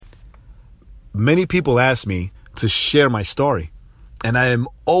many people ask me to share my story, and I am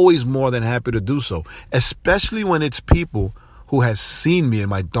always more than happy to do so, especially when it's people who have seen me in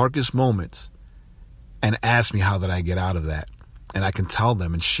my darkest moments and ask me how did I get out of that. And I can tell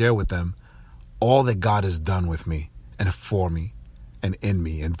them and share with them all that God has done with me and for me and in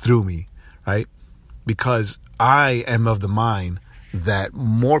me and through me, right? Because I am of the mind that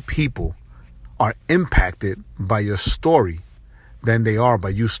more people are impacted by your story than they are by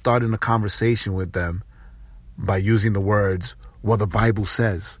you starting a conversation with them by using the words, well, the Bible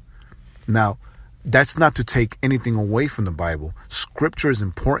says. Now, that's not to take anything away from the Bible. Scripture is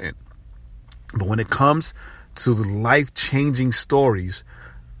important. But when it comes to the life-changing stories,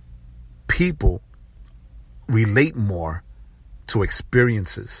 people relate more to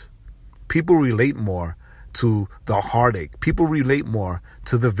experiences. People relate more to the heartache. People relate more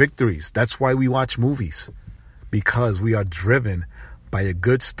to the victories. That's why we watch movies, because we are driven by a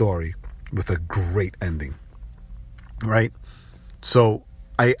good story with a great ending, right? So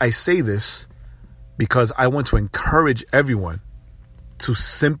I say this because I want to encourage everyone to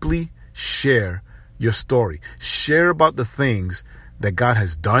simply share your story. Share about the things that God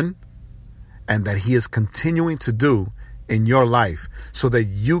has done and that he is continuing to do in your life so that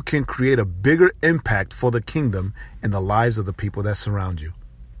you can create a bigger impact for the kingdom in the lives of the people that surround you.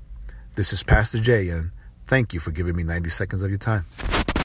 This is Pastor Jay, and thank you for giving me 90 seconds of your time.